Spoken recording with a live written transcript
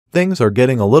Things are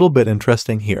getting a little bit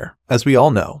interesting here. As we all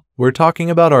know, we're talking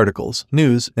about articles,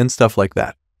 news, and stuff like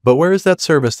that. But where is that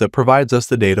service that provides us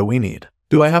the data we need?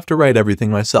 Do I have to write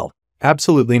everything myself?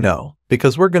 Absolutely no,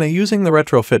 because we're going to using the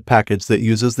Retrofit package that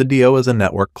uses the DO as a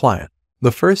network client.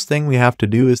 The first thing we have to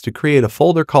do is to create a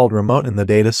folder called remote in the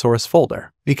data source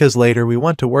folder. Because later we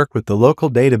want to work with the local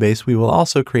database, we will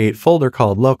also create folder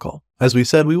called local. As we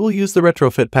said, we will use the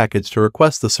Retrofit package to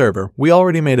request the server. We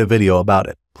already made a video about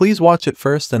it. Please watch it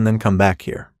first and then come back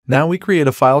here. Now we create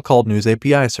a file called News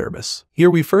API Service. Here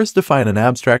we first define an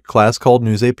abstract class called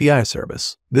News API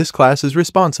Service. This class is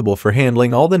responsible for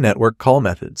handling all the network call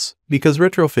methods. Because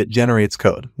Retrofit generates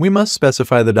code, we must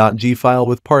specify the .g file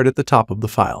with part at the top of the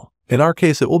file. In our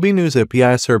case, it will be News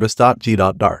API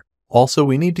Service.g.dart. Also,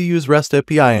 we need to use REST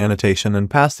API annotation and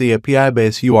pass the API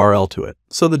base URL to it,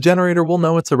 so the generator will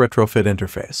know it's a Retrofit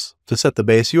interface. To set the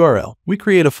base URL, we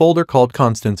create a folder called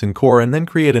constants in core and then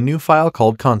create a new file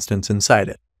called constants inside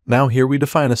it. Now here we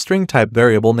define a string type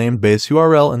variable named base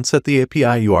URL and set the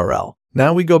API URL.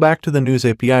 Now we go back to the News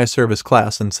API Service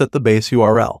class and set the base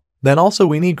URL. Then also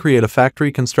we need to create a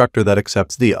factory constructor that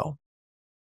accepts DO.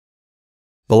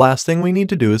 The last thing we need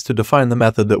to do is to define the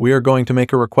method that we are going to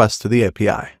make a request to the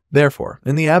API. Therefore,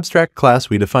 in the abstract class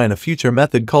we define a future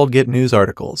method called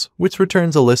getNewsArticles, which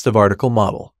returns a list of article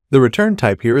model. The return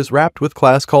type here is wrapped with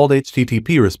class called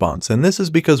HTTP response, and this is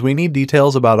because we need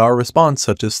details about our response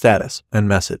such as status and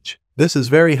message. This is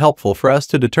very helpful for us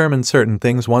to determine certain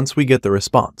things once we get the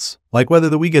response, like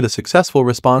whether we get a successful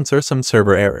response or some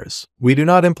server errors. We do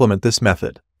not implement this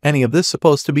method. Any of this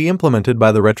supposed to be implemented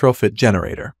by the Retrofit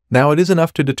generator. Now it is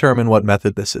enough to determine what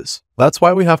method this is. That's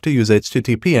why we have to use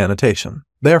HTTP annotation.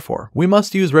 Therefore, we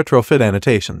must use Retrofit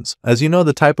annotations. As you know,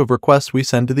 the type of request we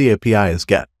send to the API is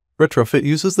GET. Retrofit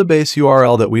uses the base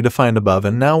URL that we defined above,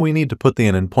 and now we need to put the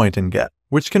endpoint in GET,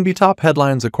 which can be top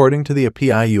headlines according to the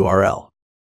API URL.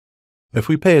 If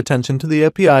we pay attention to the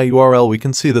API URL, we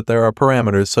can see that there are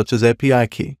parameters such as API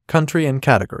key, country, and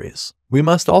categories. We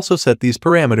must also set these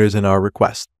parameters in our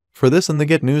request. For this, in the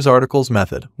getNewsArticles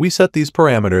method, we set these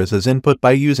parameters as input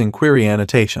by using query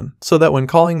annotation, so that when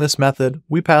calling this method,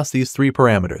 we pass these three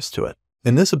parameters to it.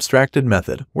 In this abstracted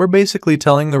method, we're basically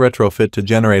telling the Retrofit to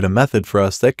generate a method for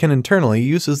us that can internally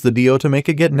uses the DO to make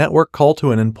a get network call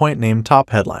to an endpoint named top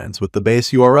headlines with the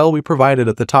base URL we provided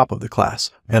at the top of the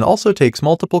class, and also takes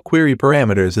multiple query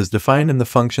parameters as defined in the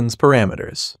function's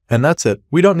parameters. And that's it.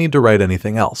 We don't need to write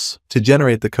anything else. To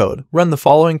generate the code, run the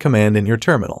following command in your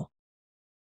terminal.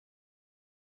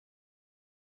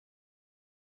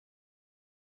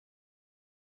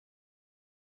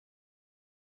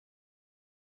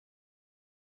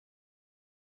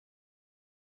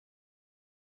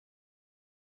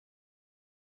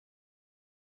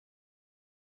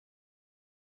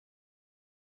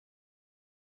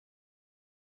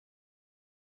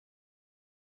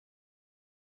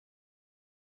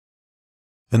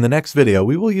 In the next video,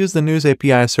 we will use the News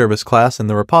API Service class in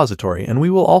the repository, and we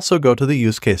will also go to the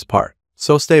use case part.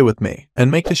 So stay with me,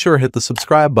 and make sure hit the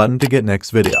subscribe button to get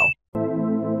next video.